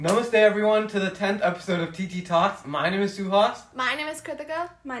Namaste everyone to the 10th episode of TT Talks. My name is Suhas. My name is Kritika.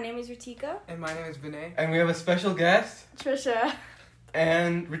 My name is Ritika. And my name is Vinay. And we have a special guest. Trisha.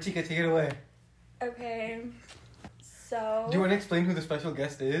 And Ritika, take it away. Okay. So. Do you want to explain who the special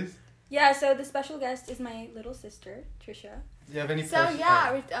guest is? Yeah, so the special guest is my little sister, Trisha. Do you have any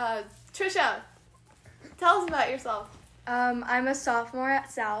Trisha, tell us about yourself. I'm a sophomore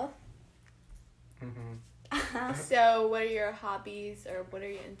at South. Mm-hmm. So, what are your hobbies or what are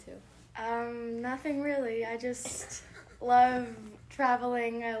you into? Nothing really. I just love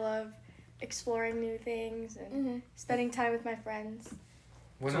traveling. I love exploring new things and spending time with my friends.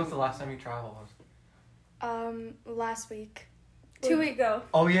 When was the last time you traveled? Last week. 2 weeks ago.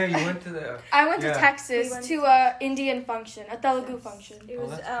 Oh yeah, you went to the... I went to Texas We went to a Indian function, a Telugu function. It was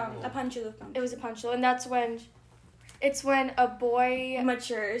that's cool. a Panchula function. It was a punchal, and that's when a boy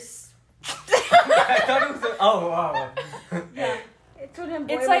matures. I thought it was wow. Yeah. It's when a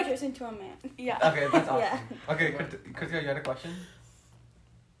boy It's like- matures into a man. Yeah. Okay, that's awesome. Yeah. Okay, Kritika, you had a question?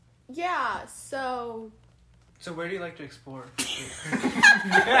 Yeah, so... So where do you like to explore?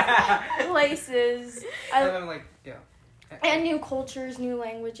 Places. I'm like, yeah. And new cultures, new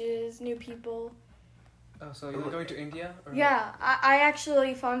languages, new people. Oh, so you're going to India? Or Yeah, I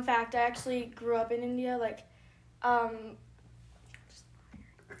actually, fun fact, I actually grew up in India,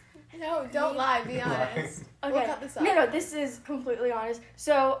 No, don't lie, be honest. Okay. We'll cut this out. No, this is completely honest.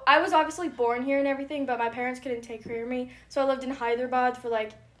 So, I was obviously born here and everything, but my parents couldn't take care of me. So, I lived in Hyderabad for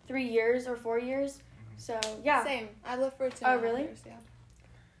 3 years or 4 years. So, yeah. Same. I lived for 2 Oh, really? years, yeah.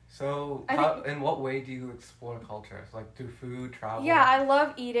 So, I in what way do you explore cultures? Like through food, travel? Yeah, I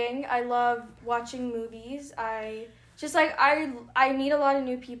love eating. I love watching movies. I meet a lot of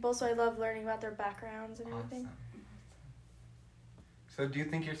new people, so I love learning about their backgrounds and everything. Awesome. So, do you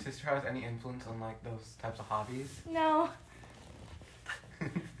think your sister has any influence on those types of hobbies? No.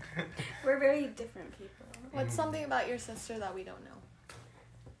 We're very different people. What's something about your sister that we don't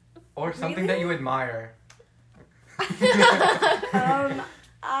know? Or something that you admire?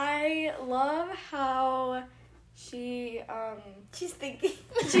 I love how she's thinking.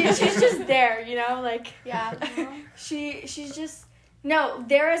 she's just there, Yeah. she's just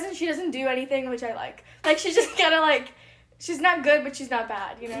there isn't, she doesn't do anything, which I like. She's just kind of she's not good, but she's not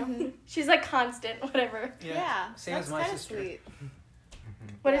bad, She's constant, whatever. Yeah. Same That's as my kinda sister. sweet.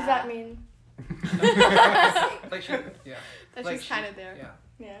 What does Yeah. that mean? Like she, yeah. That Like she's she- kind of there. Yeah.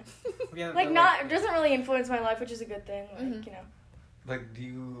 Yeah. Yeah. It doesn't really influence my life, which is a good thing, Do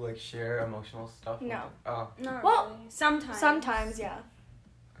you share emotional stuff? No. Oh, Not Well, really. Sometimes. Sometimes, yeah.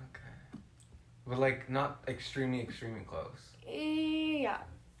 okay. But not extremely close. Yeah.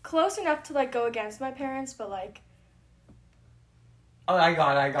 Close enough to go against my parents, but Oh, I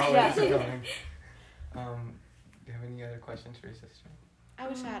got where Yeah. this is going. Do you have any other questions for your sister? I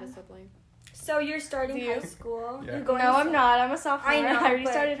wish I had a sibling. So you're starting Do you? high school. Yeah. You're going. No, to I'm not. I'm a sophomore. I know, I already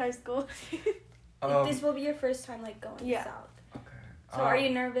but- started high school. This will be your first time going Yeah. south. Okay. So are you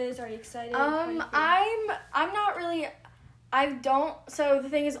nervous? Are you excited? How do you feel? I'm not really. I don't. So the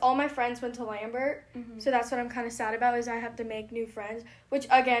thing is, all my friends went to Lambert, Mhm. so that's what I'm kind of sad about. Is I have to make new friends, which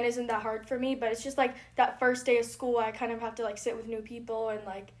again isn't that hard for me. But it's just that first day of school, I kind of have to sit with new people and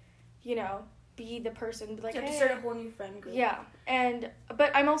be the person. Be You have to "Hey." start a whole new friend group. Yeah,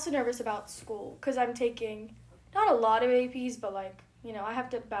 but I'm also nervous about school because I'm taking not a lot of APs, but I have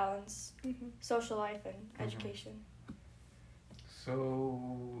to balance Mhm. social life and education.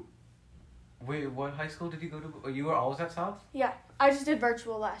 So, wait, what high school did you go to? You were always at South? Yeah, I just did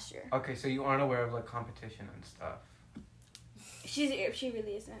virtual last year. Okay, so you aren't aware of competition and stuff. She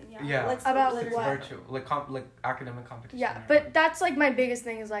really isn't. Yeah. Yeah. About, let It's her what? virtual, like academic competition. Yeah, or- but that's my biggest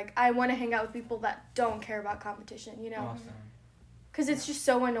thing is I want to hang out with people that don't care about competition, Awesome. because it's just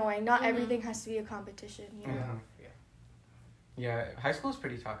so annoying. Not Mhm. everything has to be a competition, Mhm. Yeah, high school is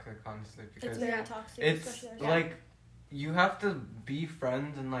pretty toxic, honestly, It's because very Yeah. toxic. it's especially our- you have to be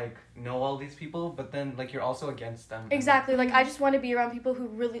friends and know all these people, but then you're also against them. Exactly. I just want to be around people who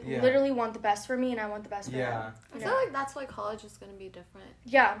really, Yeah. literally want the best for me, and I want the best for Yeah. them. I you feel know? like that's why college is going to be different.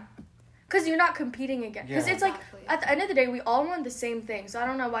 Yeah, because you're not competing again. Because Yeah. it's Exactly. at the end of the day, we all want the same thing. So I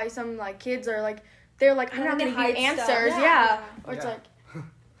don't know why some kids are they're I'm not Wanting gonna to hide give stuff. answers. Yeah. Yeah. Or it's Yeah. Mhm.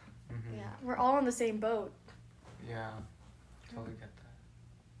 yeah, we're all on the same boat. Yeah, totally get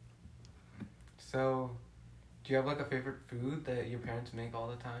that. So, do you have a favorite food that your parents make all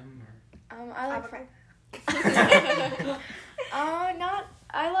the time? Or? I like Avocado.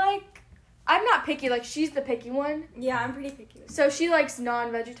 I'm not picky. She's the picky one. Yeah, I'm pretty picky with So she likes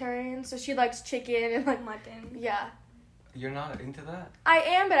non-vegetarian. So she likes chicken and mutton. yeah. You're not into that? I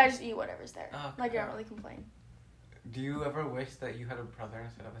am, but I just eat whatever's there. Oh, I okay. don't really complain. do you ever wish that you had a brother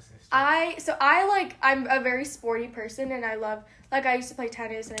instead of a sister? I'm a very sporty person, and I love, like, I used to play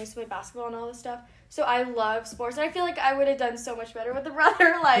tennis and I used to play basketball and all this stuff. So I love sports, and I feel like I would have done so much better with a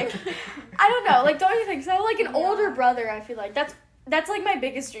brother. Like, I don't know, like, don't you think so? Like, an older brother, I feel like that's like my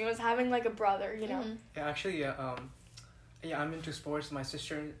biggest dream, is having like a brother, you know. Yeah, actually, yeah, I'm into sports. My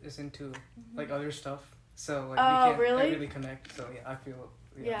sister is into like other stuff, so like we can't really connect. So yeah, I feel.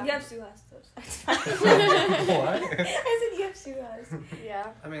 Yeah. You have Suhas, though. What? I said you have Suhas. Yeah.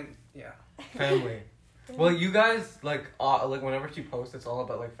 I mean, yeah. Family. Well, you guys like whenever she posts, it's all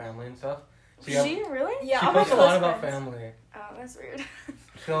about like family and stuff. So you have, She really? Yeah, she all my posts a close lot about friends. family. Oh, that's weird.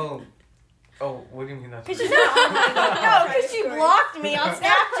 So, what do you mean that's? Cause weird? she's not on no, because she blocked me on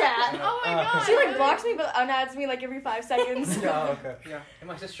Snapchat. Oh my god. She like blocks me, but unadds me like every 5 seconds. Yeah, okay. Yeah, and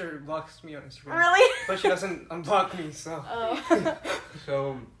my sister blocks me on Instagram. Really? But she doesn't unblock me, so. Oh.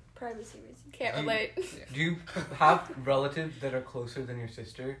 So, Privacy reasons. Can't Do you- relate. do you have relatives that are closer than your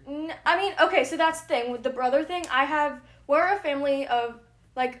sister? I mean, okay, so that's the thing with the brother thing. We're a family of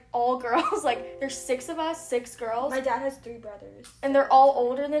like all girls. Like there's 6 of us, 6 girls, My dad has 3 brothers. and they're all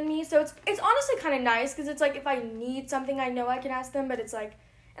older than me. So it's honestly kind of nice because it's like if I need something, I know I can ask them. But it's like,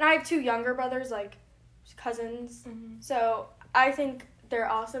 and I have 2 younger brothers, like cousins. Mhm. So I think they're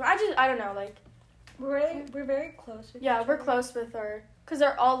awesome. I don't know, like We're very close with yeah, each we're other. close with her because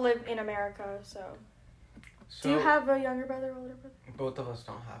they're all live in America. So So, do you have a younger brother, older brother? both of us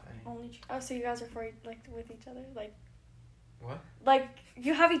don't have any. Only child. Oh, so you guys are like with each other, like. What? Like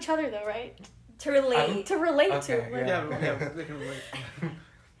you have each other though, right? To relate. To relate Okay, to. Like, Yeah, they can relate.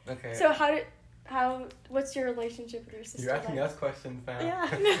 Okay. So what's your relationship with your sister? You're asking like? us questions now. Yeah.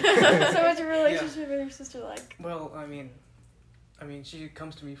 So what's your relationship with your sister like? Well, I mean, she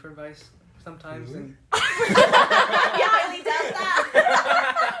comes to me for advice sometimes, Really? and Highly doubt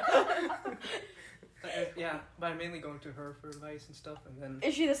that. yeah, but I'm mainly going to her for advice and stuff, and then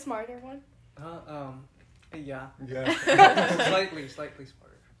Is she the smarter one? yeah, Yeah. slightly smarter.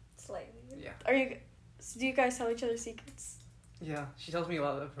 Slightly. Yeah, Do you guys tell each other secrets? yeah. She tells me a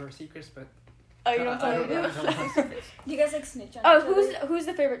lot of her secrets, but Oh, you don't I tell don't me. know her secrets. Do you guys like snitch on Oh, each other? who's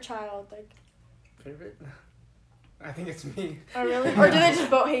the favorite child? Like, Favorite? I think it's me. oh really? Or do they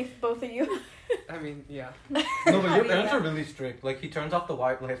just hate both of you? I mean, yeah. No, but your Probably, parents yeah. are really strict. Like, his parents turn off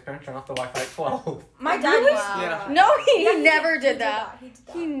the Wi-Fi at 12. My dad Really? used Wow. Yeah. No, he Yeah, never he did that. He did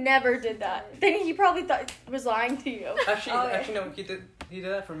that. He never did that. Then he probably thought was lying to you. Actually, no. He did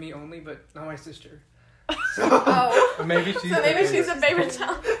that for me only, but not my sister. Oh. Or maybe she's. So maybe the she's a favorite.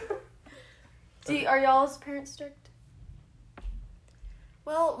 favorite child. Are y'all's parents strict?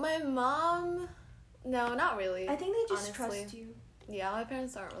 Well, my mom. No, not really. I think they just Honestly. trust you. Yeah, my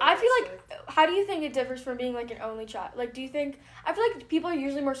parents aren't really. I feel that like, strict. how do you think it differs from being like an only child? Like, do you think, I feel like people are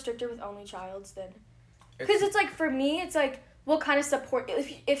usually more stricter with only childs than, because it's like, for me, it's like, we'll kind of support,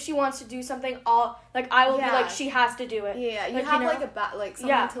 if she wants to do something, I will be Yeah. like, she has to do it. Yeah, you Like, have you know? like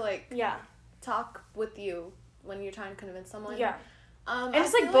someone Yeah. to like Yeah, talk with you when you're trying to convince someone. yeah. And And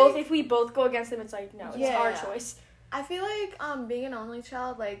it's like both, if we both go against them, it's like, no, it's our Yeah. choice. I feel like being an only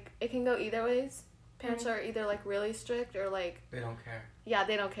child, like it can go either ways. Parents Mhm. are either like really strict or like They don't care. yeah,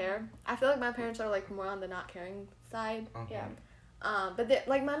 they don't care. I feel like my parents are like more on the not caring side. Okay. Yeah. But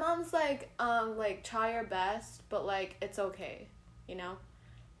like my mom's like try your best, but like it's okay, you know.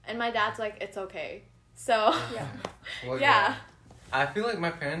 And my dad's like it's okay. So Yeah. Well, yeah. I feel like my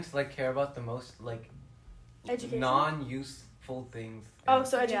parents like care about the most like Education? non-useful things. Oh,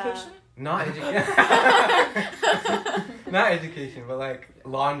 so Yeah. education? Not education. Not education, but like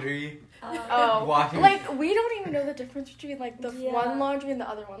laundry, Oh, washing. like, we don't even know the difference between, like, the Yeah. one laundry and the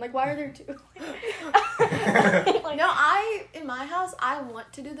other one. Like, why are there 2? Like, no, in my house, I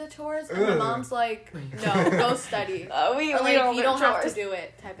want to do the chores, and my Ugh. mom's like, no, go study. We Or like, don't you do don't have to chores. do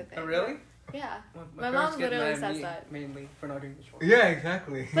it, type of thing. Oh, really? Yeah. My My parents mom get literally mad at says me that. mainly for not doing the chores. Yeah,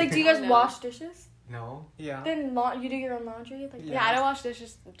 exactly. Like, do you guys No. wash dishes? No. Yeah. Then you do your own laundry? Like, Yeah. Yeah, I don't wash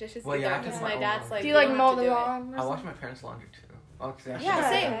dishes Well, yeah, I either do because my my own dad's laundry. like. do you, like, don't mow have to the do it. lawn? or I wash something? my parents' laundry too. Oh, 'cause they're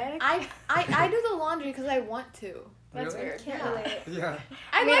Yeah, shit. same. Okay. I do the laundry because I want to. That's Really? weird. Can't Yeah. relate. Yeah.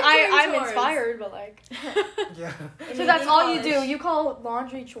 I mean, like doing I'm chores. inspired, but, like... Yeah. So that's all you do? You call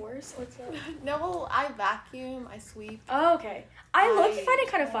laundry chores? What's that? No, I vacuum, I sweep. Oh, okay. I look I- find it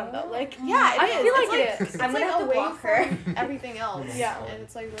kind of fun, though. Like, Yeah, I feel like it is. It's I'm gonna like have to away walk her. from everything else. Yeah. And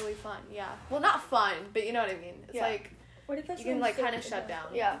it's like really fun. Yeah. Well, not fun, but you know what I mean. It's Yeah. like What if you can like kind of shut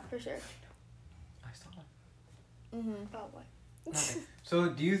down. Yeah, for sure. I saw it. Mm-hmm. Oh, what? Nothing. So,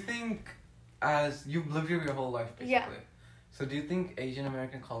 do you think, as you've lived here your whole life, basically? Yeah. So, do you think Asian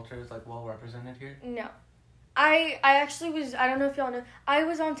American culture is like well represented here? No. I actually was, I don't know if y'all know, I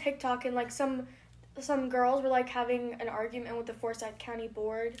was on TikTok and like some girls were like having an argument with the Forsyth County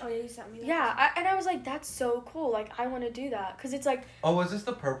board. Oh yeah, you sent me that. Yeah, and I was like, that's so cool. Like, I want to do that because it's like. Oh, was this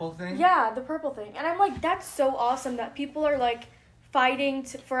the purple thing? Yeah, the purple thing, and I'm like, that's so awesome that people are like fighting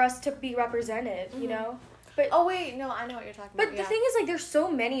for us to be represented. You know. But oh wait, no, I know what you're talking about. But the thing is, like, there's so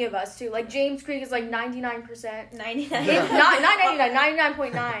many of us too. Like James Creek is like 99%. 99. Not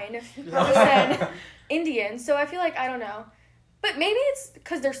 99.9% Indian. So I feel like I don't know, but maybe it's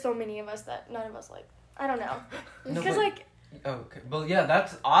because there's so many of us that none of us like. I don't know. Because like. Okay, well yeah,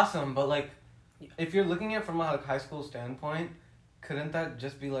 that's awesome. But like, if you're looking at it from a like, high school standpoint, couldn't that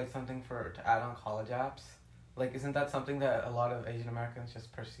just be like something to add on college apps? Like, isn't that something that a lot of Asian Americans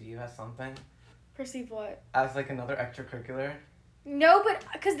just perceive as something? Perceive what? As like another extracurricular? No, but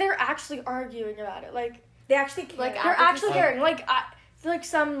because they're actually arguing about it. Like, they actually care. Like, they're actually caring. Like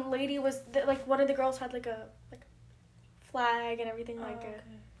some lady was, like, one of the girls had, like, a flag and everything like it.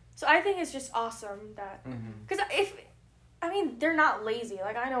 So I think it's just awesome that, because they're not lazy.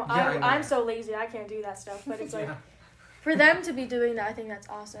 Like, I know, I'm so lazy, I can't do that stuff, but it's like, for them to be doing that, I think that's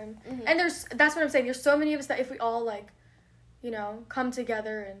awesome. Mm-hmm. And that's what I'm saying, there's so many of us that if we all, like, you know, come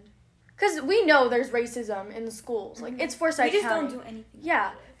together and, because we know there's racism in the schools. Like, it's Forsyth County. We just don't do anything.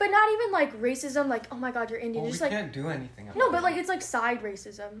 Yeah, but not even, like, racism, like, oh my god, you're Indian. Well, just we like, can't do anything about no, but, like, it's, like, side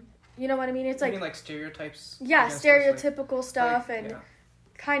racism. You know what I mean? It's, like... You mean, like, stereotypes? Yeah, stereotypical like, stuff, and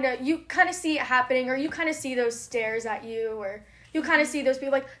you kind of see it happening, or you kind of see those stares at you, or you kind of see those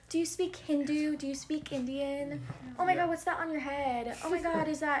people like, do you speak Hindu? Do you speak Indian? Oh my god, what's that on your head? Oh my god,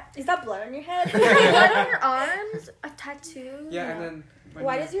 is that blood on your head? blood on your arms? A tattoo? Yeah, and then...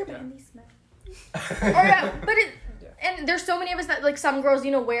 Why does your bindi smell? And there's so many of us that, like, some girls,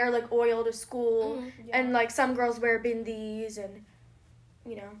 you know, wear, like, oil to school, and, like, some girls wear bindis, and,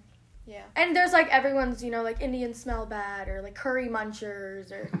 you know. Yeah. And there's, like, everyone's, you know, like, Indians smell bad, or, like, curry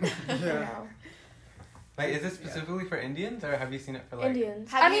munchers, or, you know. Like, is it specifically for Indians, or have you seen it for, like... Indians.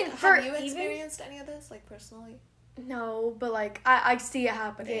 Have you experienced any of this, like, personally? No, but, like, I see it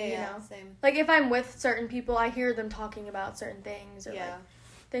happening, you know. Same. Like, if I'm with certain people, I hear them talking about certain things, or, like,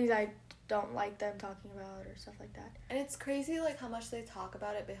 things I don't like them talking about, or stuff like that. And it's crazy, like, how much they talk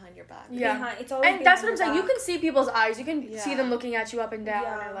about it behind your back. Yeah. It's always and that's what I'm saying. You can see people's eyes. You can see them looking at you up and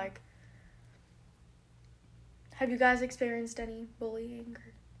down, or, like... Have you guys experienced any bullying?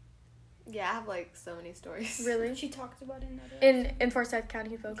 Yeah, I have, like, so many stories. Really? She talked about it in Forsyth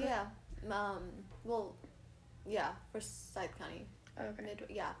County, Foca? Yeah. Forsyth County. Okay.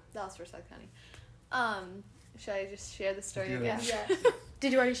 That was Forsyth County. Should I just share the story again? Yeah.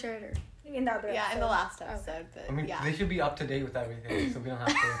 Did you already share it, or? In the last episode. But, I mean, they should be up to date with everything, so we don't have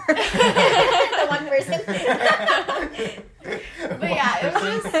to... The one person. But yeah, it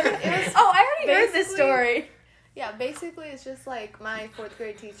was... Oh, I already heard this story. Yeah, basically it's just, like, my 4th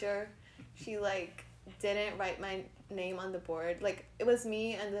grade teacher, she, like, didn't write my name on the board. Like, it was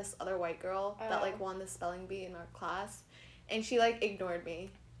me and this other white girl that, like, won the spelling bee in our class, and she, like, ignored me.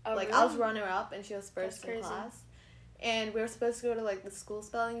 Oh, like, really? I was runner-up, and she was first in class. And we were supposed to go to, like, the school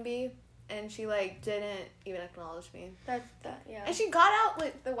spelling bee, and she, like, didn't even acknowledge me. Yeah. And she got out,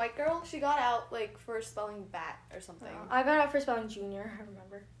 like, the white girl, she got out, like, for spelling bat or something. I got out for spelling junior, I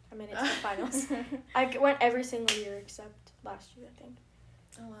remember. I made it to the finals. I went every single year except last year, I think.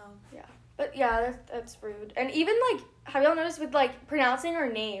 Oh, wow. Yeah. But, yeah, that's rude. And even, like, have y'all noticed with, like, pronouncing our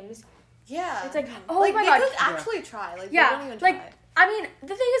names? Yeah. It's like, oh like, my god. They could actually try. Like, they don't even try. I mean,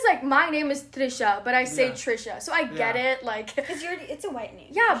 the thing is, like, my name is Trisha, but I say Trisha, so I get it, like... Because it's a white name.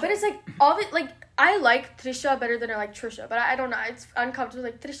 Yeah, but it's, like, all of it, like, I like Trisha better than I like Trisha, but I don't know, it's uncomfortable,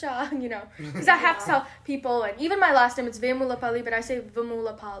 like, Trisha, you know, because I have to tell people, and even my last name, it's Vemulapalli, but I say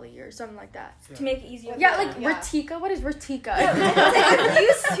Vemulapalli, or something like that. To make it easier. Yeah, like, Ritika, what is Ritika? I'm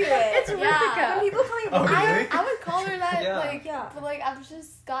used to it. It's Ritika. When people call me I would call her that, but, like, I've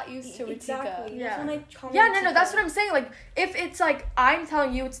just got used to Ritika. Exactly. Yeah. No, that's what I'm saying, like, if it's, like, I'm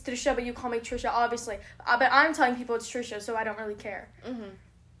telling you it's Trisha, but you call me Trisha, obviously, but I'm telling people it's Trisha, so I don't really care.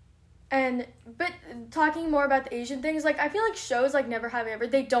 But talking more about the Asian things, like, I feel like shows like Never Have I Ever,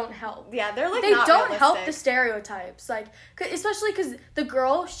 they don't help. Yeah, they're like, they not don't realistic. help the stereotypes, like, especially because the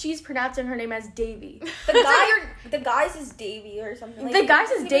girl, she's pronouncing her name as Davy. The guy's is Davy or something. Like, the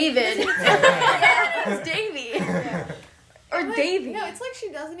guy's is David. It's Davy. Or like, Davy. No, it's like she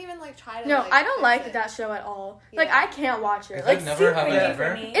doesn't even, like, try to, No, like, I don't like it. that show at all. Like, I can't watch it. It's like, Never Have I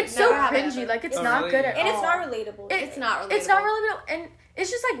Ever? It's so cringy. Like, it's not good at all. And it's not relatable. It's not relatable. It's not relatable. And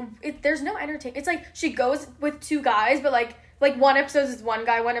it's just, like, there's no entertainment. It's like, she goes with 2 guys, but, like one episode is one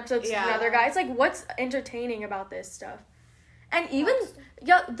guy, one episode is another guy. It's like, what's entertaining about this stuff? And even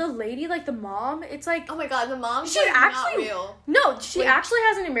the lady, like the mom, it's like, oh my god, the mom. She actually not real. No, she actually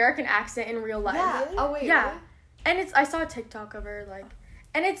has an American accent in real life. Yeah. Oh wait. Yeah. Really? And I saw a TikTok of her like,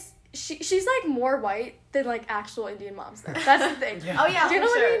 and it's she's like more white than like actual Indian moms though. That's the thing. Oh yeah. Do you know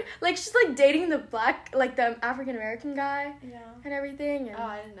what I mean? Like she's like dating the African American guy. Yeah. And everything. And, Oh,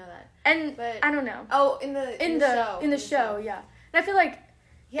 I didn't know that. And But I don't know. Oh, in the show, yeah. And I feel like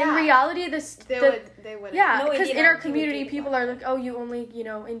yeah. in reality, they wouldn't. Yeah, No because Indian in our moms community, would be people are like, oh, you only,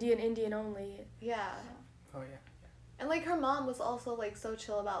 Indian only. Yeah. Oh yeah. And like her mom was also like so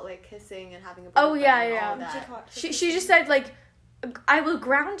chill about like kissing and having a Oh, boyfriend yeah, and yeah. all that. She just said like, I will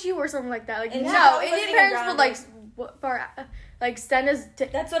ground you or something like that. Like And no, yeah, Indian wasn't parents would like send us to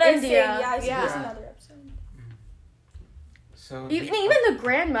That's what I was saying. India. Yeah, I saw Yeah. this another episode. So Even the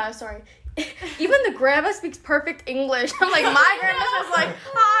grandma, sorry. Even the grandma speaks perfect English. I'm like, my grandma says like,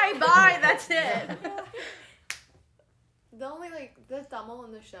 hi, bye, that's it. The only like the Tamil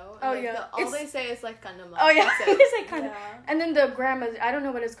in the show. Oh, like, yeah. all they say is like kannamma. Oh yeah, That's it. it's like kind of. Yeah. And then the grandma, I don't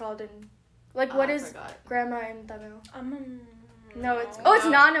know what it's called in, like what I is forgot. grandma in Tamil? No, it's No. it's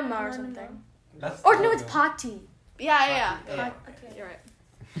Nanama or something. that's Or no, it's Pati. Yeah. Okay. You're right.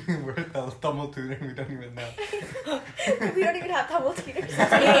 We're the Tamil tutor and we don't even know. We don't even have Tamil tutors.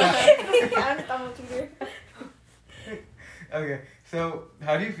 I'm a Tamil tutor. Okay, so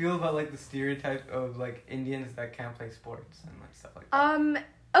how do you feel about like the stereotype of like Indians that can't play sports and like stuff like that?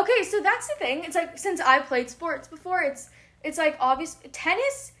 Okay, so that's the thing. It's like since I played sports before, it's like obvious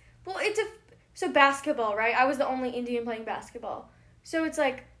tennis. Well, so basketball, right? I was the only Indian playing basketball. So it's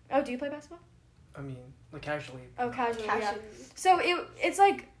like, oh, do you play basketball? I mean, like casually. Oh, casually, yeah. Casually. So it's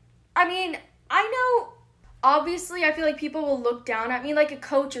like, I mean, I know, obviously, I feel like people will look down at me like a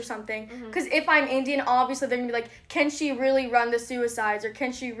coach or something. Because if I'm Indian, obviously, they're going to be like, can she really run the suicides? Or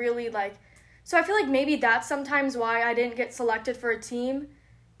can she really, like... So I feel like maybe that's sometimes why I didn't get selected for a team,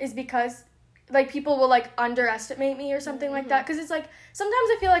 is because, like, people will, like, underestimate me or something like that. Because it's like, sometimes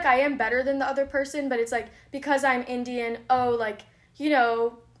I feel like I am better than the other person, but it's like, because I'm Indian, like,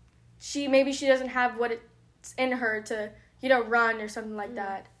 maybe she doesn't have what it's in her to, run or something like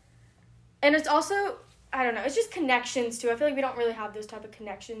that. And it's also, I don't know, it's just connections too. I feel like we don't really have those type of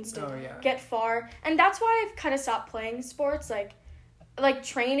connections to get far. And that's why I've kind of stopped playing sports, like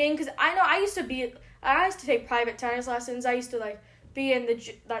training. Because I know I used to take private tennis lessons. I used to, like, be in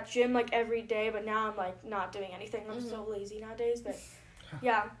that gym, like, every day. But now I'm, like, not doing anything. I'm so lazy nowadays. But,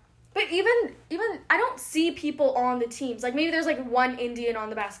 yeah. But even I don't see people on the teams. Like, maybe there's, like, one Indian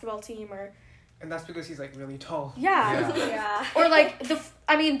on the basketball team or... And that's because he's like really tall. Yeah. Yeah. Or like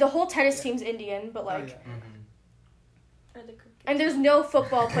the whole tennis team's Indian, but like, and there's no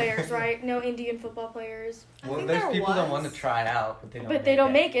football players, right? No Indian football players. Well, there's people that want to try out, but they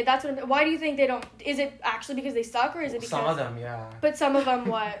don't. Make it. That's what. Why do you think they don't? Is it actually because they suck, or is it because some of them, yeah? But some of them,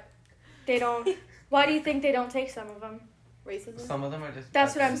 what? They don't. Why do you think they don't take some of them? Racism. Some of them are just.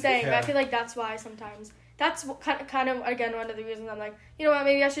 That's what I'm saying. Yeah. I feel like that's why sometimes. That's kind of again one of the reasons I'm like, you know what?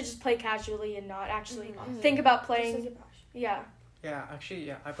 Maybe I should just play casually and not actually think about playing. Yeah. Yeah, actually,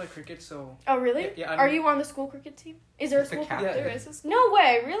 yeah, I play cricket, so... Oh, really? Yeah, are you on the school cricket team? Is there a school cricket? Yeah, There is a school. No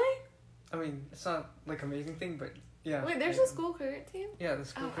way, really? I mean, it's not, like, amazing thing, but, yeah. Wait, there's a school cricket team? Yeah, the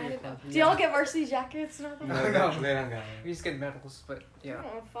school Oh, I cricket didn't know. club. Do y'all get varsity jackets and all No, that? they don't got it. We just get medals, but, yeah.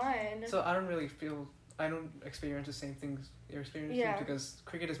 Oh, fine. So I don't experience the same things you're experiencing Yeah. because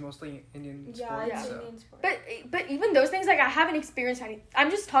cricket is mostly Indian Yeah, sport. it's So. Indian sport. But even those things, like, I haven't experienced any. I'm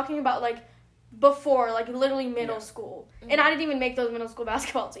just talking about, like, before, like, literally middle school. And I didn't even make those middle school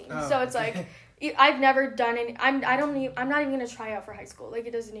basketball teams. Oh, So it's okay. like, I've never done any. I'm not even gonna try out for high school. Like,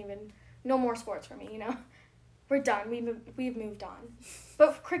 it doesn't even. No more sports for me, you know? We're done. We've moved on.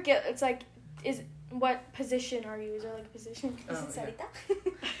 But for cricket, it's like, what position are you? Is there, like, a position? Oh, Is it yeah.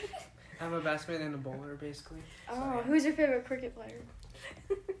 Sarita? I'm a batsman and a bowler, basically. Oh, So, yeah. who's your favorite cricket player?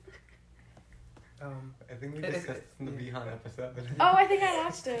 I think we It- discussed it in the Bihan episode. Oh, I think I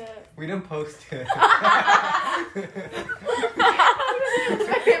watched it. We didn't post it.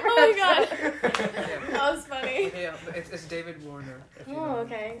 Oh my god. That was funny. Yeah, it's David Warner. If you Oh, know.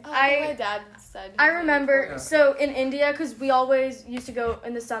 okay. My dad said. I remember, Yeah. so in India, because we always used to go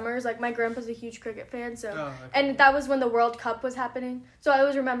in the summers, like my grandpa's a huge cricket fan, so, Oh, okay. and that was when the World Cup was happening, so I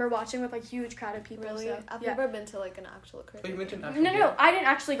always remember watching with like huge crowd of people. Really? So, I've yeah. never been to like an actual cricket. Oh, you mentioned game. actual No, I didn't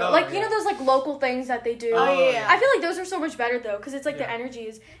actually go. Oh, like, you yeah. know those like local things that they do? Oh, yeah. I feel like those are so much better though, because it's like the Yeah.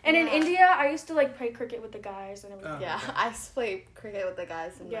 energies. And in Yeah. India, I used to like play cricket with the guys and everything. Oh. Yeah, Okay. I used to play cricket with the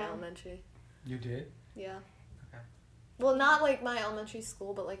guys in Yeah. my elementary. You did? Yeah. Okay. Well, not like my elementary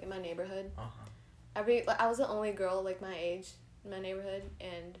school, but like in my neighborhood. Uh-huh. I was the only girl like my age in my neighborhood,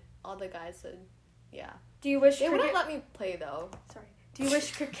 and all the guys would Yeah. Do you wish They cricket... wouldn't let me play though. Sorry. Do you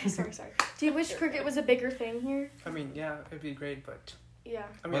wish cricket... sorry. Do you wish cricket was a bigger thing here? I mean, yeah, it'd be great, but Yeah.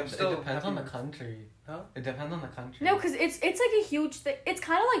 I mean, But it depends on the country. Huh? It depends on the country. No, because it's like a huge thing. It's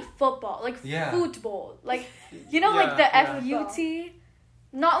kind of like football, like Yeah. football. Like, you know, like the FUT?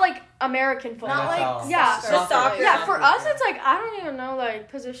 Not like American football. Not like NFL. Yeah. Soccer. Yeah, for us, it's like, I don't even know, like,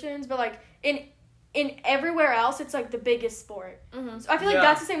 positions, but like, in everywhere else, it's like the biggest sport. Mm-hmm. So I feel like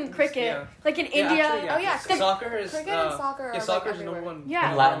that's the same with cricket. Yeah. Like in Yeah, India, actually, yeah. Oh, yeah, Soccer is cricket and soccer are, yeah, soccer like, is number everywhere. one.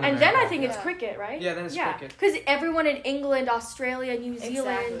 Yeah. In Latin and then I America. think it's Yeah. cricket, right? Yeah, then it's cricket. Because everyone in England, Australia, New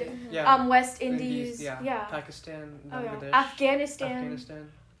Zealand, Exactly. Yeah. West Indies, yeah. Pakistan, Oh, yeah. Bangladesh, Afghanistan,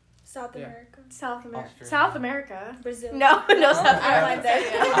 South Yeah. America. South America. Australia. South America. Brazil. No, no South I America. like that.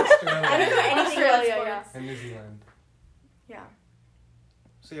 Yeah. I don't Australia know anything about Australia, sports. yeah. and New Zealand.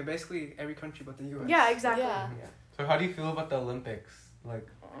 So yeah, basically every country but the U.S. Yeah, exactly. Yeah. So how do you feel about the Olympics? Like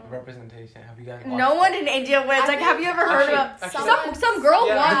representation? Have you guys? No watched one it? in India wins. I Like, have you ever heard Actually- about actually- some girl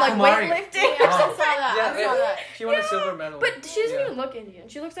Yeah. won like Kumari. weightlifting? Yeah, I saw that. Yeah, I saw that. She won a silver medal. But she doesn't Yeah. even look Indian.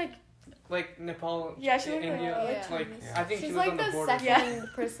 She looks like Like Nepal. Yeah, she looked India. like- Like Yeah. I think She's she was like on the the border. second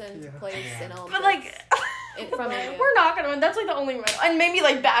person to Yeah. place Yeah. in Olympics. but like From India. we're not gonna win. That's like the only medal, and maybe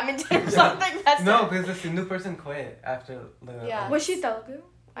like badminton or something. That's No, it. because the Sindhu person quit after the. Yeah. Was she Telugu?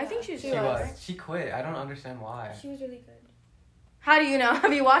 I think she was. She She was. was. She quit. I don't understand why. She was really good. How do you know?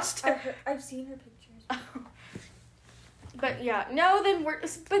 Have you watched? I've seen her pictures. But yeah, no. Then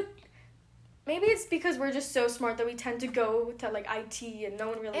but maybe it's because we're just so smart that we tend to go to like IT and no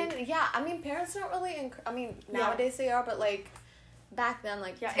one really. And yeah, I mean, parents don't really. Yeah. Nowadays they are, but like back then,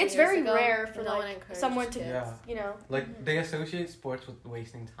 like 10 it's years very ago, rare for no one like encouraged someone to, kids. Yeah. you know. Like they associate sports with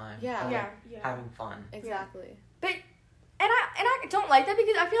wasting time. Yeah. or, Yeah. like, having fun. Exactly. And I don't like that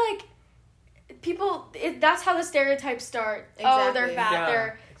because I feel like people that's how the stereotypes start. Oh, they're Exactly. fat. Yeah,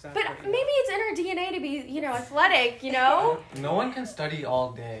 They're exactly. but maybe it's in our DNA to be athletic. You know. No one can study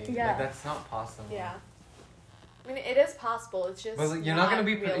all day. Yeah. Like, that's not possible. Yeah. I mean, it is possible. It's just. But like, you're not gonna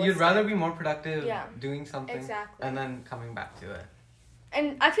be. realistic. You'd rather be more productive Yeah. doing something Exactly. and then coming back to it.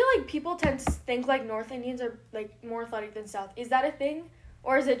 And I feel like people tend to think like North Indians are like more athletic than South. Is that a thing,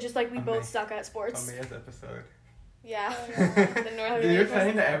 or is it just like we both Amazing. suck at sports? Amaya's episode. Yeah. Yeah. The North You're Indians.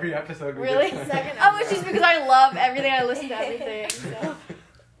 saying that every episode. we Really? get- Second Oh, it's episode. just because I love everything. I listen to everything. So.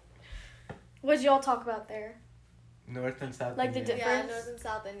 What did y'all talk about there? North and South. Like the Indian. Yeah, difference? North and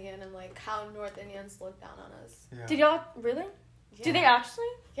South Indian, and like how North Indians look down on us. Yeah. Did y'all really? Yeah. Do they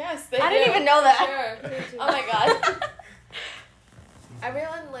actually? Yes, they I didn't do. even know that. Sure. Oh my god.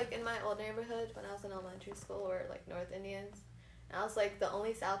 Everyone like in my old neighborhood when I was in elementary school were like North Indians, and I was like the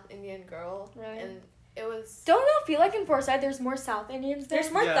only South Indian girl, Really? and it was. Don't y'all feel like in Forsyth there's more South Indians there?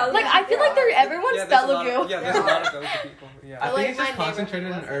 There's more Yeah. Telugu. Like I feel like they're everyone's yeah, there's a lot Telugu. of, yeah, there's a lot of those people. Yeah. I Like, think it's just my concentrated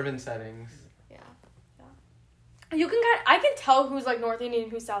in neighborhood urban settings. Yeah. You can I can tell who's like North Indian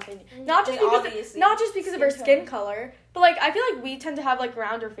and who's South Indian. Not just Like, because obviously. not just because of her Skin skin tone. color, but like I feel like we tend to have like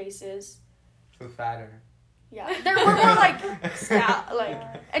rounder faces. So fatter. Yeah, we're more like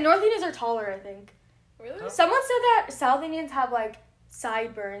and North Indians are taller. I think Really? Huh? someone said that South Indians have like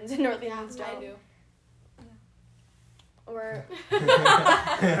sideburns and North Yeah, Indians I don't. do. Or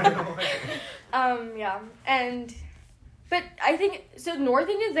Yeah. yeah, and but I think so. North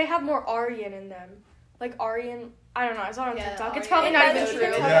Indians they have more Aryan in them, like Aryan. I don't know. I saw it on Yeah, TikTok. It's Aryan. probably not That's even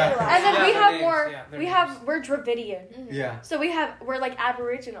true. true. Yeah. And then Yeah, we their have names, more. yeah, their we names. have we're Dravidian. Mhm. Yeah. So we're like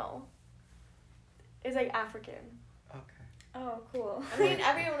Aboriginal. It's like African. Okay. Oh, cool. I mean,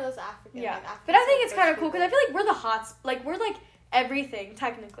 everyone knows African. Yeah. Like, African's But I think the it's kind of first cool because I feel like we're the hots. Like we're like everything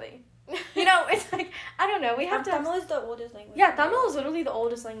technically. You know, it's like I don't know. We have to. Tamil is the oldest language. Yeah, Tamil is literally the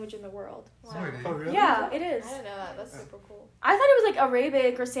oldest language in the world. Wow. Sorry. Oh, really? Yeah, it I is. didn't know that. That's super cool. I thought it was like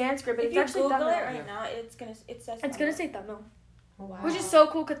Arabic or Sanskrit, but If it's you actually Google Tamil. it right now, it says. It's gonna say Tamil, Wow. which is so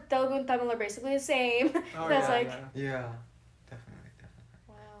cool because Telugu and Tamil are basically the same. Oh, That's yeah, like yeah. Yeah. Definitely.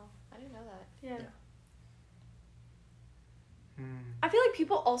 Wow. I didn't know that. yeah. Hmm. I feel like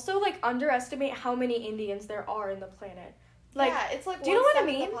people also like underestimate how many Indians there are in the planet. Like yeah, it's like do you know what I 1/7 of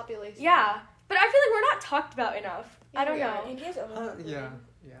mean? the population. yeah, but I feel like we're not talked about enough. Yeah, I don't we know. are. India's overpopulated. Yeah.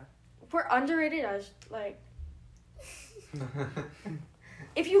 Yeah. We're underrated as like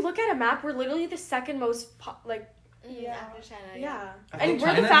if you look at a map, we're literally the second most like Mhm, Yeah. After China. yeah, I and think we're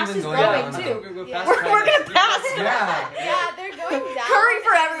the China's fastest even growing down. too. Yeah. We're gonna pass. Yeah. Yeah, they're going down. Curry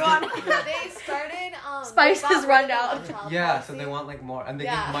for everyone. They started. Spices they got run rid of down. the child Yeah. So policy. they want like more, and they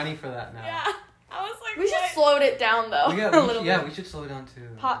Yeah. give money for that now. Yeah, I was like, We should what? slow it down though. Yeah. a We little should, yeah. bit. We should slow down too.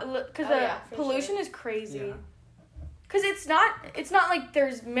 Because Oh, the yeah, for pollution sure. is crazy. Yeah. Because it's not like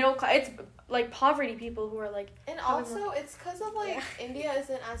there's middle class. It's like poverty people who are like. And also, it's because of like India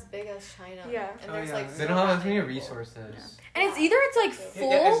isn't as big as China. Yeah. And there's like they don't have as many resources. Yeah. And it's either it's like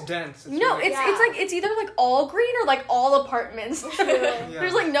full. It's dense. It's either like all green or like all apartments.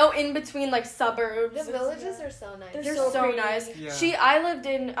 There's like no in between like suburbs. The villages are so nice. They're so nice. Yeah. I lived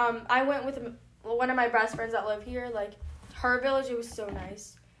in I went with one of my best friends that live here. Like her village, it was so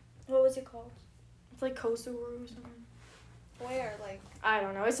nice. What was it called? It's like Kosuru or something. Where like I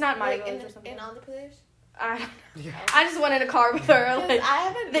don't know. It's not my like village or something. In Andhra Pradesh. I just went in a car with her. Like, I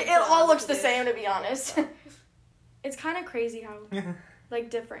haven't. it all looks the same, to be honest. It's kind of crazy how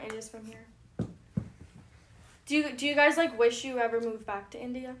like different it is from here. Do you guys like wish you ever moved back to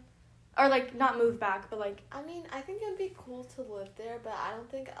India, or like not move back, but like? I mean, I think it'd be cool to live there, but I don't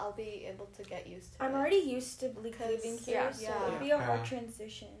think I'll be able to get used to it. I'm already used to living here, so it'd be a hard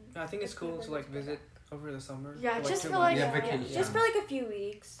transition. I think it's cool to like visit over the summer. Yeah, for, just 2 for like months. Just for like a few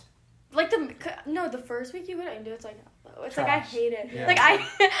weeks. Like the first week you go to India, it's like like I hate it. Yeah. Like I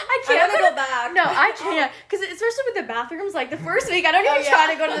can't. I want to go back. No, I can't. Because especially with the bathrooms, like the first week, I don't even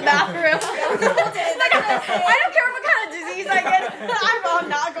try to go to the bathroom. Like, I don't care what kind of disease I get. I'm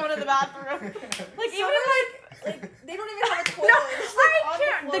not going to the bathroom. Like even like they don't even have a toilet. No, It's, like, I on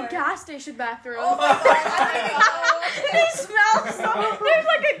can't. the The gas station bathroom. Oh my god! They smell so. There's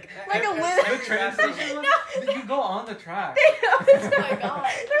like a The lizard. train station. No. You go on the track. Oh my god.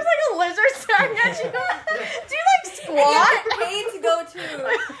 There's like a lizard staring at you. Do you like squat? You get paid to go to.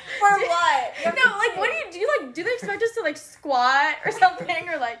 For what? No, like what do you like? Do they expect us to like squat or something,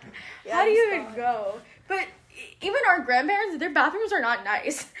 or like how do you even go? But even our grandparents, their bathrooms are not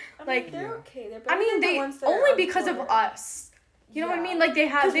nice. Like they're okay. They're I mean, they only because of us. You know what I mean? Like they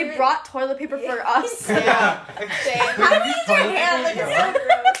brought toilet paper for us. Yeah. How do you use your hand? Like it's so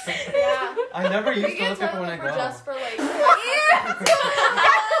gross. Yeah. I never We use get toilet paper when I toilet go. paper just for like.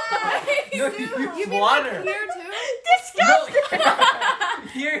 No, you use You mean water. like here too? Disgusting.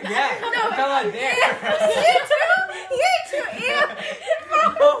 Here, yeah. No, fell out there.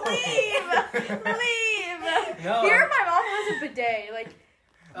 Leave. No. Here, my mom has a bidet. Like,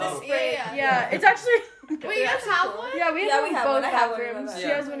 Oh. yeah, it's actually. Wait, you guys have one? Yeah, we Yeah, have we one in have both one. I have one in my bathrooms. bathroom. She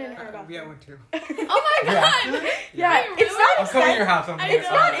has one in her We have bathroom. one too. Oh my god. Yeah, Wait, it's not I'll come to your expensive. house. It's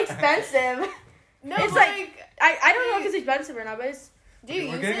not expensive. No, It's like I don't know if it's expensive or not, but it's. do you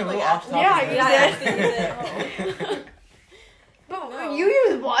We're use getting it a like little off after- topic. Yeah, I have to use it. But No. you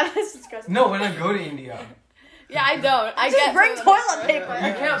use what? It's disgusting. No, when I go to India. Yeah, I don't. I Just get bring toilet paper.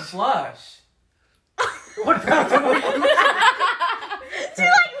 You can't flush. What bathroom are you? Do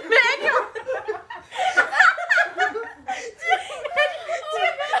you like manual?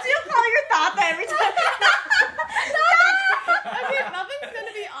 Do you call your tata every time? Okay, nothing's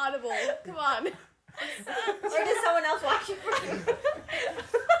gonna be audible. Come on. Or does someone else watch it for you?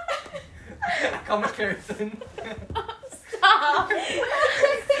 Comparison. Stop. No,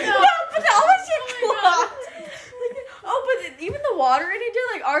 but that was your clock. But even the water in India,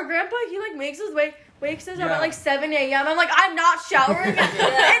 like our grandpa, he like wakes us up at like 7 a.m. I'm like, I'm not showering,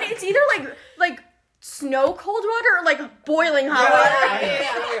 and it's either like snow cold water or like boiling hot water.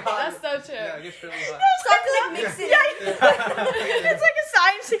 Yeah, that's so true. Yeah, it gets really hot. So I have to like mix it. Yeah, it's like a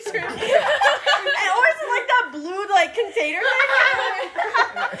science experiment. And or is it like that blue like container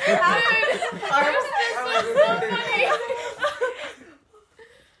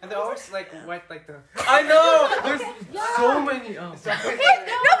And they're always like wet, like the. I know. There's so many. Oh. No, but it's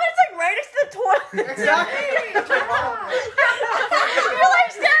like right next to the toilet. Exactly. You're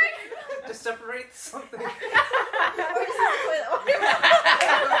like staring. Just separate something. Or just use toilet water.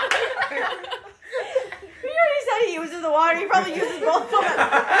 He already said he uses the water. He probably uses both of them.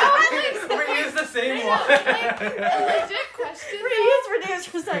 We use the same water. Legit question. Reuse, reduce,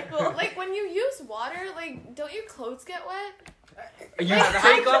 recycle. Like when you use water, like don't your clothes get wet? You Yeah,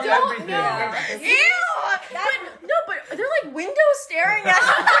 take off don't everything. know. Ew! But they're like windows staring at you.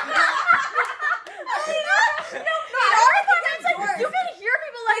 No, in our apartments, like, you can hear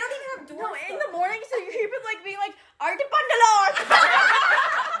people like, don't even have doors, no, in the though. morning, so you hear people like being like, Arti Pandalor! And like,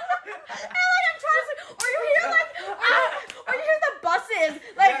 I'm trying to, or you hear like, or you hear the buses,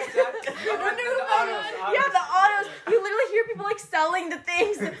 like, Yeah, exactly. yeah, the autos. You literally hear people like selling the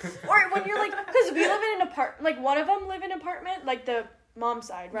things, or when you're like, because we live in an apartment, like one of them live in an apartment, like the mom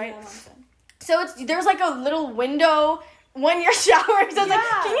side, right? Yeah, mom's son. So there's like a little window when you're showering. So it's like,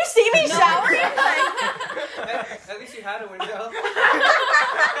 can you see me showering? At least you had a window.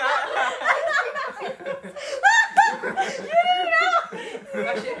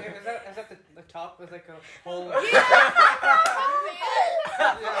 Actually, is that the top was like a hole? It's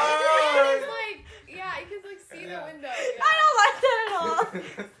like, yeah, you can like see the window. I don't like that at all.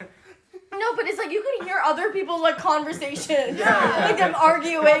 No, no, but it's like you can hear other people's like conversations. Yeah. Like them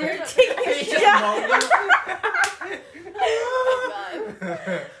arguing. Yeah. Oh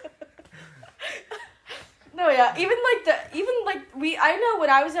god. No, yeah. Even I know when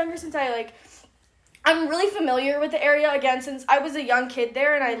I was younger, since I'm really familiar with the area again since I was a young kid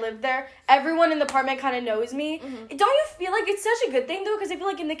there and I lived there. Everyone in the apartment kind of knows me. Mm-hmm. Don't you feel like it's such a good thing though? Because I feel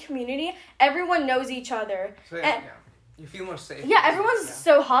like in the community, everyone knows each other. So yeah. You feel more safe. Yeah, everyone's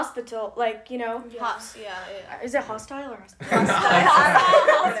so hospital, like, you know. Yeah. Is it hostile or hostile?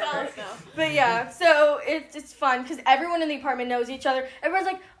 Hostile. But yeah, so it's fun because everyone in the apartment knows each other. Everyone's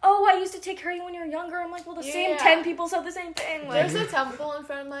like, oh, I used to take care of you when you were younger. I'm like, well, the same 10 people said the same thing. Like, there's a temple in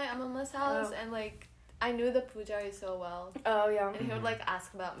front of my mama's house, and like, I knew the pujari so well. Oh, yeah. And he would like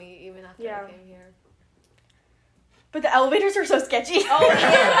ask about me even after I came here. But the elevators are so sketchy. Oh, yeah.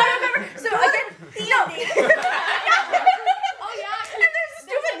 I remember. So again, oh, yeah. And there's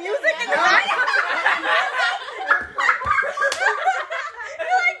stupid music in the back.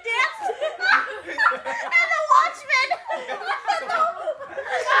 You like danced. And the watchman.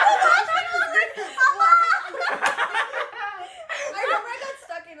 I remember I got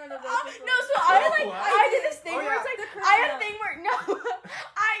stuck in one of those. No, so I did this thing where it's like, I had a thing where,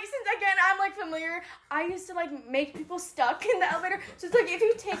 since again, I'm like familiar, I used to like make people stuck in the elevator. So it's like, if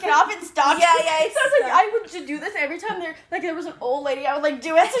you take it off, it stops. Yeah. So it's like, I would just do this every time there was an old lady, I would like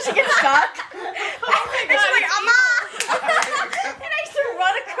do it so she gets stuck. Oh my god. And she's like, Amma! And I used to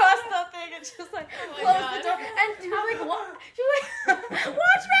run across the thing and just like, close the door. And she was like, what? She was like,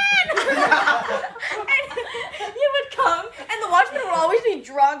 watchman! And he would come, and the watchman would always be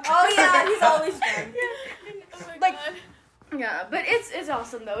drunk. Oh yeah, he's always drunk. Oh my Like, god. yeah, but it's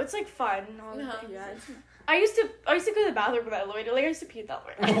awesome though. It's like fun. Yeah. I used to go to the bathroom with the elevator. Like I used to pee in the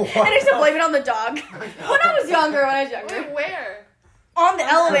elevator, and I used to blame it on the dog. When I was younger. Wait, where? On the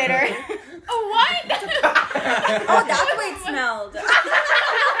elevator. Oh, what? Oh, that's the way it smelled. Wait,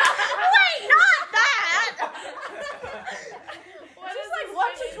 not that. What Just is like this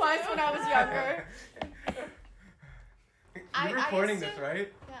once thing or twice you when do? I was younger. You're recording this, right?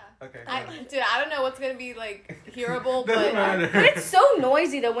 Yeah. Okay. Dude, I don't know what's gonna be like hearable, Doesn't but matter. But it's so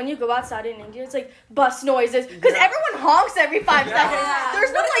noisy though when you go outside in India. It's like bus noises because everyone honks every 5 seconds. Yeah.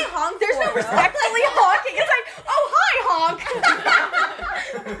 There's no What do they like honk there's no for, bro? respectfully honking. It's like, oh hi honk.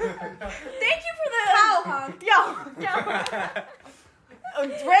 Thank you for the Cow honk. Yeah. A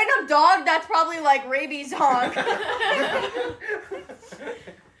random dog that's probably like rabies honk.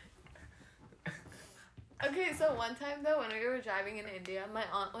 okay, so one time though, when we were driving in India, my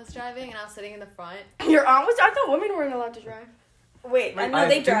aunt was driving and I was sitting in the front. Your aunt was? I thought women weren't allowed to drive. Wait, I know I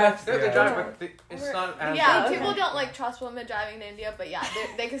they think drive. that's- They drive, but it's not as Yeah, okay. people don't like trust women driving in India, but yeah,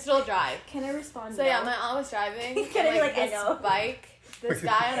 they can still drive. Can I respond? So yeah, my aunt was driving. Can I be like, I this know? bike, this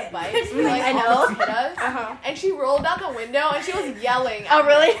guy on a bike, Can you be like, I know? almost hit us, Uh-huh. and she rolled out the window and she was yelling. Oh at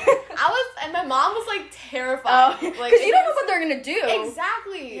me. really? And my mom was like terrified. Because Like you don't know what they're gonna do.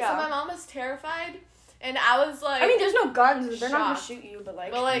 Exactly. Yeah. So my mom was terrified, and I was like, I mean, there's no guns. They're not gonna Shocked. shoot you, but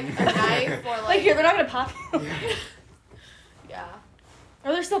like a knife or like here, they're not gonna pop you. yeah.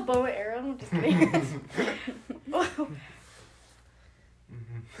 Are there still bow and arrow? I'm just kidding.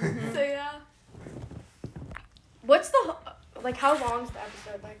 So yeah. What's the like? How long's the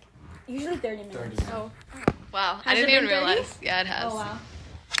episode? Like, Usually 30 minutes. Oh. Wow. Has it been 30? Yeah, it has. Oh wow.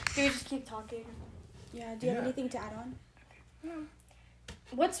 do we just keep talking? Yeah. Do you have anything to add on?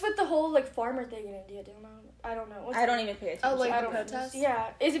 What's with the whole like farmer thing in India? I don't know. What's I don't even pay attention. Oh, like I the don't protest? Yeah.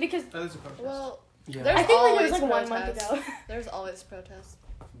 Is it because That is a protest. Well, Yeah. There's I think like it always was like 1 month protests. ago. There's always protests.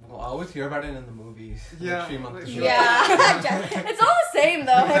 Well, I always hear about it in the movies. Yeah. 3 months ago. Yeah. It's all the same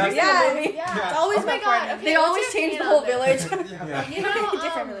though. Every Yeah. single movie. Yeah. It's always oh my about god. farming. Okay, They what's always your change the opinion whole on this? village. Yeah. You know,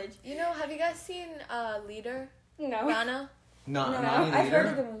 Different village. You know, have you guys seen Leader? No. Rana? No, No, Nani I've heard Leader?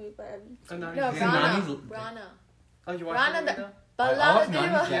 of the movie, but No, Is it Rana. Nani's- Rana. Oh, you watched Rana it? the- I Ballad was of Nani's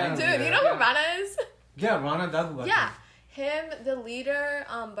Deva. fan, Dude, yeah. you know who Rana is? Yeah, Rana Dadbati. Yeah. Him, the leader,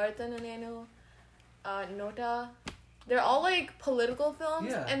 Bhartan Anenu, Nota. They're all like political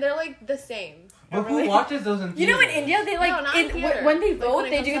films, Yeah. and they're like the same. But who watches those in You know, in theaters? India, they like No, not here. when they Like, vote, when it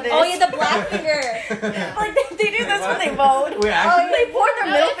they comes do to- this. oh yeah, the black finger. Like they do this when they vote. Wait, actually? They pour their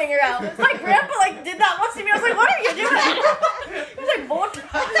No, middle it's- finger out. My grandpa like did that once to me. I was like, "What are you doing?" He was like, "Vote."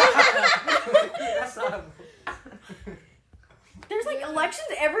 That's not. There's like elections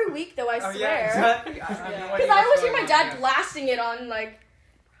every week, though. I Oh, swear. yeah, exactly. I have no idea Because I always what's hear my going dad on, blasting it on like,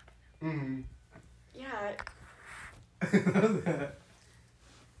 Mhm. yeah.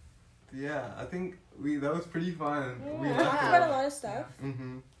 Yeah, I think that was pretty fun. We Yeah. We laughed talked a about lot. a lot of stuff.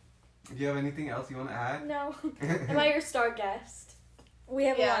 Mm-hmm. Do you have anything else you want to add? No. Am I your star guest? We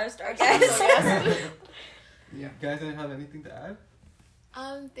have a lot of star our guests. special guest. You guys didn't have anything to add?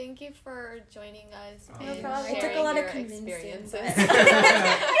 Thank you for joining us No and It problem. sharing took a lot of your convincing. experiences.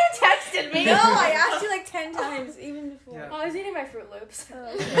 You texted me. No, I asked you like 10 times, even before. Yeah. Oh, I was eating my Fruit Loops.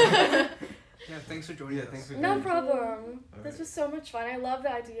 Yeah, thanks for joining us. Thanks for No joining. problem. Alright. This was so much fun. I love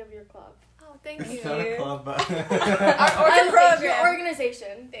the idea of your club. Oh, thank you. It's not a club, but I love program. your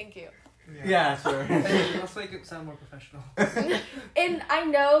organization. Thank you. yeah, sure. And also make it sound more professional. And I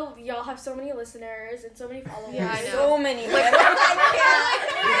know y'all have so many listeners and so many followers. Yeah, I know. So many. I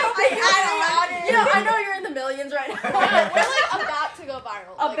You know, I know you're in the millions right now. We're like about to go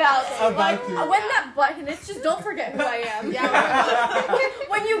viral. About to. When that button hits, just don't forget who I am. Yeah.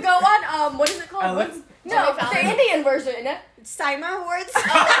 When you go on, what is it called? Alex? No, Jimmy the Fallon. Indian version. Sima Awards.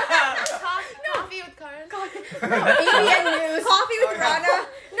 Coffee with Karan. BBN News. Coffee with Rana.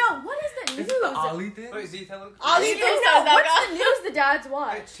 No, what is the Is news? it the Ollie thing? Wait, Z Telo? Ali No, Dosa. what's the news the dads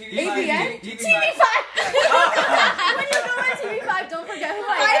watch? ABN? TV5! When you go on TV5, don't forget who I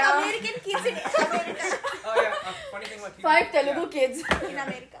Five am. American kids in America. Oh yeah, funny thing about TV. 5 Telugu Yeah. kids. In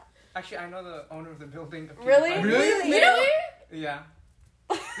America. Actually, I know the owner of the building. Of Really? TV5. Really? Really? Yeah.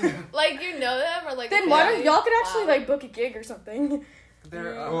 Like you know them or like? Then a why family? don't y'all could actually Wow. like book a gig or something?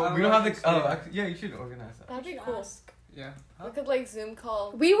 They're, Well, we don't have the. Oh, actually, yeah, you should organize that. That'd be cool. Yeah. Huh? We could like Zoom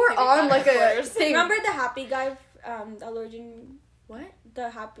call. We were TV5 on like a reporters. thing. Remember the happy guy, the allergen, What? the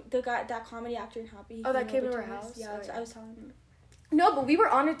guy, that comedy actor in Happy? He Oh, that came over to our us. house? Yeah, Oh, I yeah. was telling him. No, but we were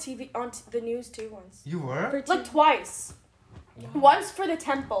on a TV on the news too once. You were? Like twice. Once for the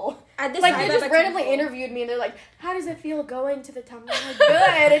temple. At this Like time, they just at randomly temple. interviewed me and they're like, "How does it feel going to the temple?" I'm like,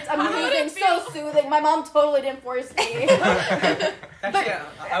 "Good, it's amazing, so soothing." My mom totally didn't force me. Actually,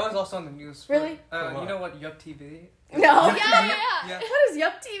 I was also on the news. For, Really? For what? you know what Yup TV? No. Yeah, Yeah. yeah. Yeah. What is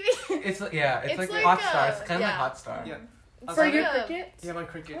Yup TV? It's like, yeah, it's, It's like, like Hotstar. a- It's kind of yeah. like Hotstar. Yeah. For Okay. your Yeah. cricket? Yeah, my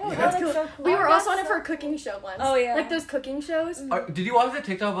cricket. Oh, Yeah. That's that's cool. so cool. We were also on That's it for so a cooking show once. Oh, yeah. Like those cooking shows. Did you watch the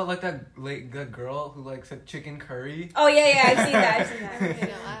TikTok about like that girl who like said chicken curry? Oh, yeah, I've seen that. I've seen that. Okay,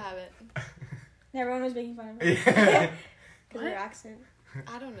 no, I haven't. Everyone was making fun of her. Yeah. Because of her accent.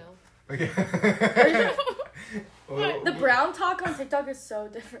 I don't know. Okay. Oh. The brown talk on TikTok is so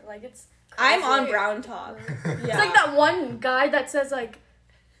different. Like it's. I'm on Crazy. Brown Talk. Yeah. It's like that one guy that says like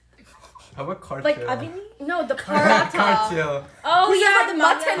How about cartil? like Avini? no the paratha. Cartil. Oh, Who's yeah, the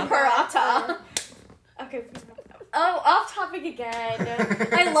mutton paratha? Okay. Oh, off topic again.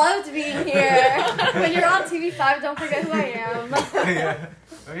 I loved being here. When you're on TV5, don't forget who I am. Yeah.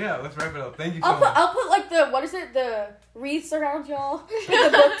 Oh yeah, let's wrap it up. Thank you so much. I'll put like the what is it, the wreaths around y'all with the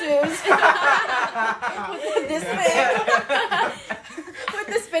book dues. With this thing. With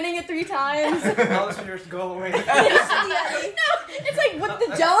the spinning it 3 times. All the spirit's go away. No, it's like with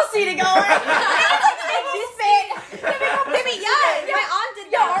the jealousy to go in. This thing. Maybe, yeah, my aunt did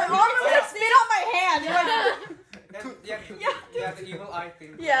Yeah, our that. mom was like spit on my hand. You're like, Yeah, the evil eye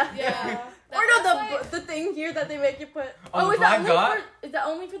thing. yeah. Yeah. Or no, That's the thing here that they make you put. On Oh, the is that black only dot? is that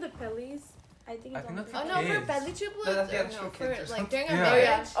only for the pillies? I think I it's think on that's Oh for no, for kids. belly triplets? That's- yeah, Or that's no, for for kids or like during a Yeah.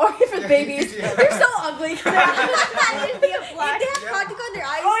 marriage? Or for babies. Yeah. They're so ugly. They have practical on their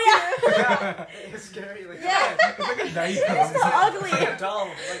eyes. Oh, yeah. too. Yeah, it's scary. Like, Yeah. It's like a dice. It's so ugly. It's like a doll,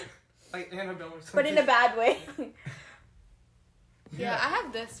 like Annabelle or something. But in a bad way. Yeah, I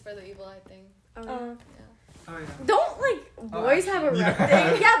have this for the evil eye thing. Uh, Oh yeah. Don't like boys have a red Yeah.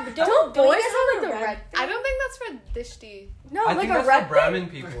 thing. yeah, but Don't don't boys you have like a the red? I don't think that's for Dishti. No, I like think a that's red for Brahmin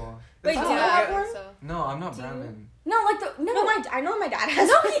people. Wait, Oh, do you yeah. have I one? think so. No, I'm not Do you? Brahmin. No, like the no. I know my dad has.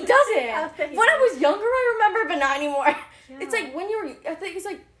 No, he doesn't. Okay. When I was younger, I remember, but not anymore. Yeah. It's like when you're. I think it's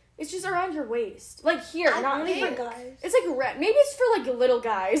like it's just around your waist, like here, I not only for think- guys. It's like red. Maybe it's for like little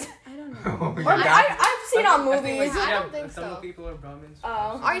guys. I don't know. Oh, Or your dad- I've seen on I think, movies. like, I don't think some so. people are Brahmins.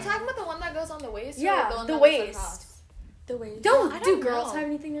 Oh. Are you talking about the one that goes on the waist? Yeah, or the one the that waist. Goes across? The way. Don't I do don't girls know. have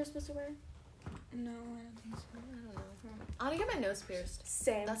anything they're supposed to wear? No, I don't think so. I don't know. I want to get my nose pierced.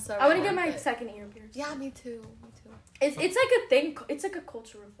 Same. That's so I want to get wrong, my but- second ear pierced. Yeah, me too. Me too. It's like a thing. It's like a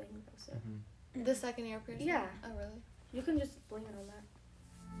cultural thing. Though, so. The second ear piercing? Yeah. Oh, really? You can just bling it on that.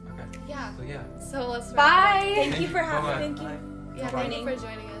 Okay. Yeah. So yeah. So let's wrap Bye. Thank you for having. Bye-bye. Thank you. it up. Yeah, Bye-bye. thank you for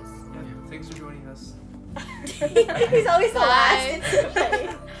joining us. Yeah, thanks for joining us. He's always the Bye. last. It's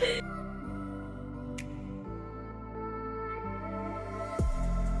okay.